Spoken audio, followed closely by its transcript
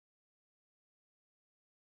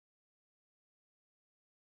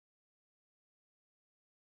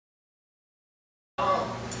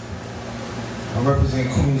I represent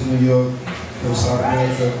Queens, New York, South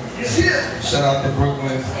America. Shout out to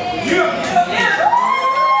Brooklyn.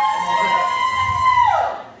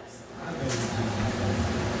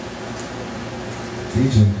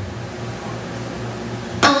 DJ.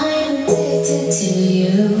 I'm addicted to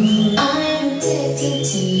you. I'm addicted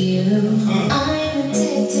to you. I'm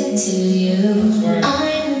addicted to you.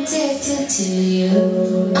 I'm addicted to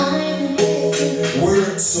you. I'm addicted.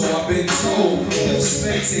 Word, so I've been told. The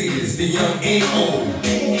spectators, the young and old.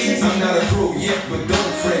 I'm not a pro yet, but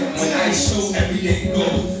don't fret. When I show, everything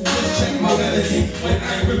goes. Just check my melody. When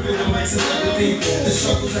I reveal my celebrity, the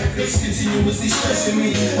struggles I face continuously stressing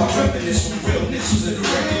me. I reminisce from realness was a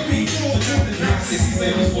record beat. But the nonsense these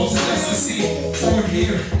labels forcing us to see. Forward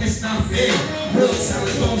here, it's not fair. Real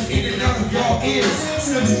talent goes in and out of y'all ears.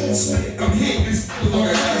 Split, I'm here, it's long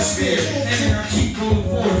I gotta spare. And then I keep rolling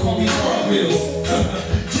forward, call me cartwheels.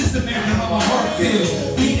 Just imagine how my heart feels.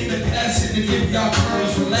 Beating the passion to give y'all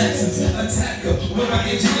curves, relaxers. Attacker, with my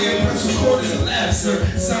engineer, press record in the lab, sir.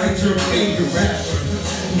 Signed your favorite rapper.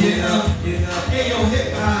 Ayo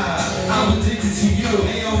hip hop, I'm addicted to you.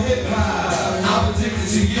 Ayo hip hop, I'm addicted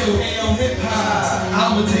to you. Ayo hip hop,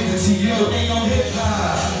 I'm addicted to you. Ayo hip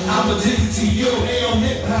hop, I'm addicted to you. Ayo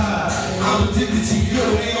hip hop, I'm addicted to you.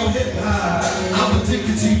 Ayo hip hop, I'm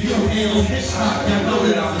addicted to you. Ayo hip hop, y'all know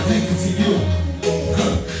that I'm addicted to you.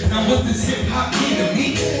 Now what does hip hop mean to me?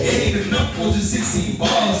 It ain't enough for just 16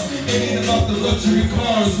 bars. It ain't about the luxury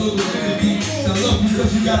cars or the women be. Now look,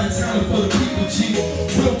 because you got a talent for the people, G.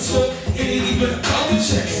 Real talk, it ain't even about the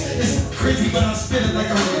checks. It's crazy, but I spit it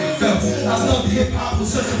like I really felt. I love hip hop with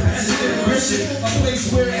such a passionate aggression. A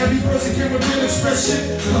place where every person can reveal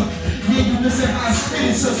expression. Yeah, you listen how I spit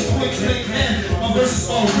in such point blank, man. My verses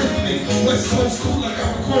all rhythmic. West Coast cool like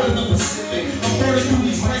I recorded the Pacific. I'm burning through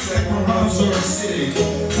these mics like my rhymes are acidic.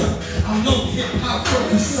 I love hip-hop from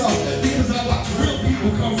the south because I watch real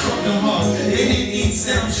people come from the heart. They didn't need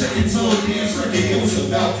sound check-ins or dance record. It was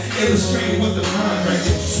about illustrating what the mind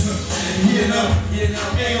records.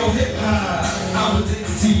 Ayo hip-hop, I'm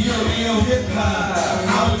addicted to you. Ayo hip-hop,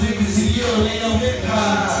 I'm addicted to you. Ayo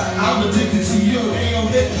hip-hop, I'm addicted to you. Ayo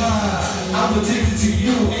hip-hop, I'm addicted to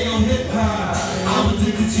you. Ayo hip-hop, I'm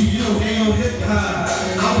addicted to you. Ayo hip-hop,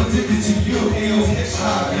 I'm addicted to you. Ayo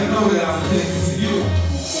hip-hop, you know that I'm addicted to you.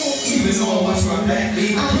 Even though I watch my back,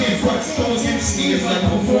 they can't front. Don't give me it's like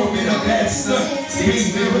performing a bad stunt.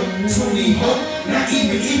 Big Mirror, Tony Hawk, not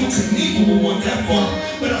even Evil Knievel will want that far.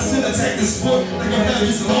 But I still attack the sport like I'm not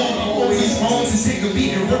just long. I'm always wrong to take a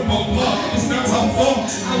beat and rip my bar. It's not my fault.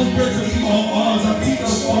 I was bred to leave all R's. I beat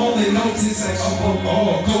up all and notice like I'm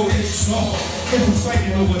all. Go hit strong. It was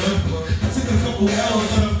fighting over number. I took a couple L's,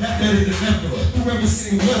 but I'm not better than ever. Whoever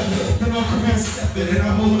sing weather, then I'll come and step it. And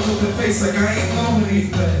I hold up with the face like I ain't know any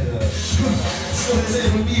better. So they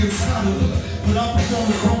label me a toddler, but I perform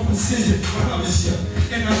with wrong precision, promise ya.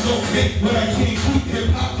 And I don't make what I can't keep.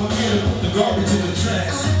 Hip-hop, I'm here to put the garbage in the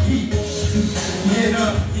trash.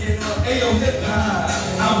 Ayo hip-hop,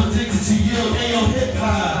 I'm addicted to you. Ayo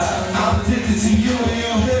hip-hop, I'm addicted to you. Ayo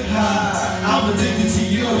hip-hop, I'm addicted to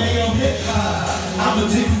you. Ayo hip-hop, I'm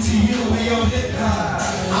addicted to you. Ayo hip-hop,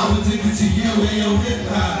 I'm addicted to you. Ayo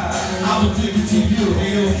hip-hop, I'm addicted to you.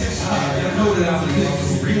 Ayo hip-hop, you know that I'm addicted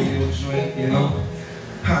to you. You know,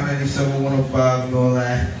 Hot 97, 105, and all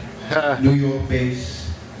that. New York base.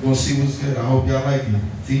 We'll see what's good. I hope y'all like it.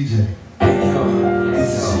 DJ.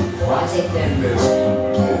 I'll take them.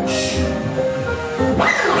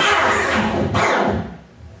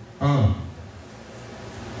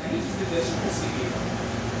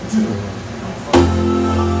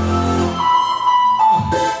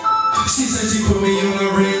 She said she put me on a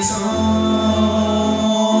ringtone.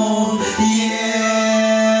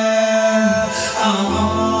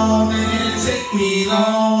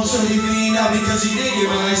 Shorty feeling out because she didn't get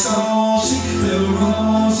my song. She feel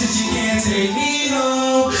wrong, since she can't take me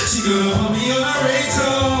home. She gonna put me on a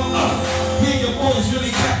ringtone. Yeah, your boy's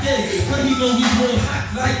really got that, but he know he's real hot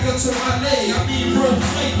like a tamale. I mean real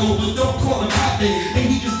flaco, but don't call him hot day. And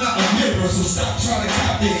he just not a mirror, so stop trying to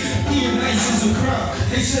copy. Being nice is a crime,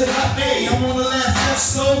 they should hot me. I'm on the last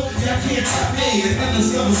episode, y'all can't top me. And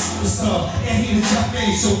others of a superstar, and he the top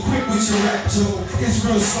me. So quit with your rap joke, it's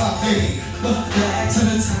real sloppy. Back to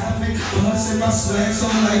the topic, busting my swag so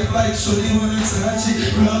like shorty wanna touch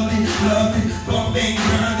it, rub it, bump and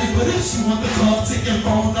grind it. But if she want the call, take your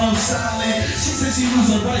phone off silent. She said she lose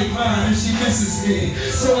her right mind if she misses me,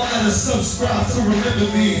 so I let her subscribe to remember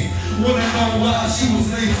me. Wanna know why she was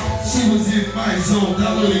late? She was in my zone,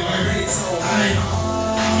 downloading my ringtone. I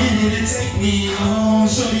ain't didn't take me long.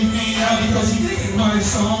 Shorty me out because she thinking my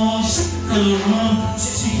song. She feel wrong,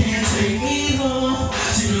 she can't take me home.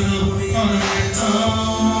 She gonna put me on the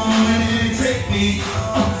ringtone. It didn't take me.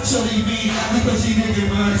 Shorty me out because she thinking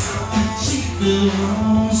my song. She feel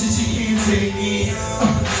wrong, she can't take me.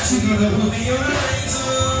 She gonna put me on the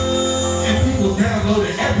ringtone. And people download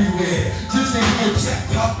it everywhere. Just to hear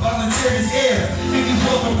Jackpot volunteers air. Niggas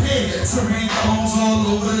well prepared to ringtones all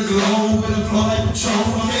over the globe with a flow like Patron.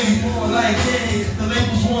 Or maybe more like Kenny. The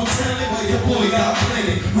labels want talent, but your boy got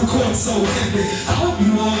plenty. Record so heavy. I hope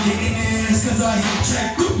you all getting this, cause I hear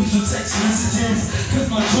track groupies with text messages. Cause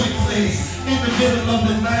my joint plays in the middle of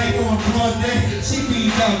the night or on broad day. She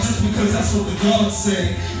beat out just because that's what the gods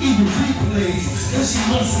say. Even replays, cause she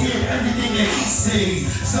must hear everything that he says.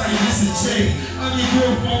 Sorry, Mr. J, I'm your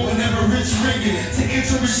girl phone whenever Rich ringing. To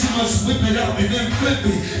answer it, she must whip it out and then flip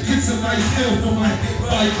it. Gets a nice feel for my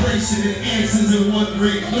vibration and answers in one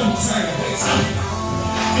ring. No time.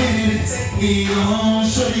 And it didn't take me long.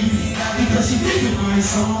 Shorty me out because she thinking my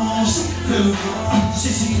song. She feel she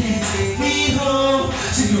can't take me home.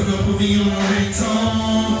 She gonna put me on a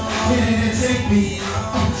ringtone. It didn't take me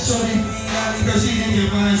long. Shorty me out because she thinking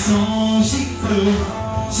my song. She feel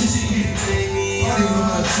she can't take me home. I don't even know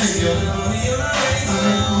how to sing, yo.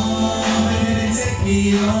 It didn't take me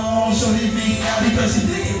long. Shorty me out because she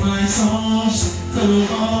thinking my song. She feel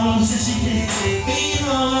wrong. She can't take me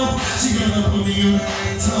home. She gonna put me on a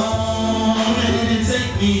ringtone. It didn't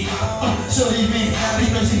take me. Shorty me out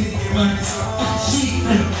because she thinking my song. She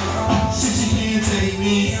can't take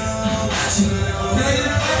me. She gonna put me on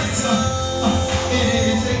a ringtone. It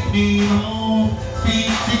didn't take me long.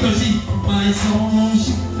 Because she my song.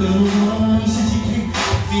 She feel wrong. She can't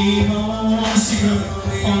take me home. She gonna put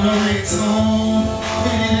me on a ringtone.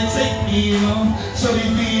 It didn't take me long. Shorty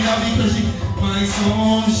me out because she my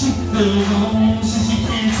song. She feel wrong. She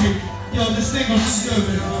can't take. Yo, this thing was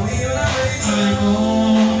good. I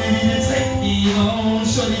know it didn't take me long.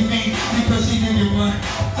 Shorty me because she didn't want.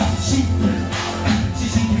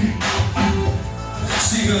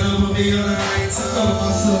 She gonna put me on a ringtone. Love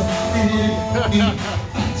myself. It didn't me.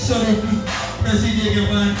 Shorty me because she didn't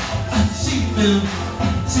want. She feel.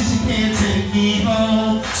 She can't take me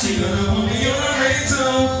home. She gonna put me on a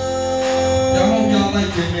ringtone. I hope y'all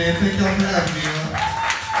like it, man. Thank y'all for having me, man.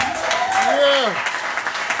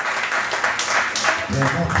 Yeah,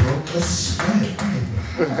 my bro. Let's go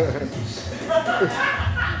ahead.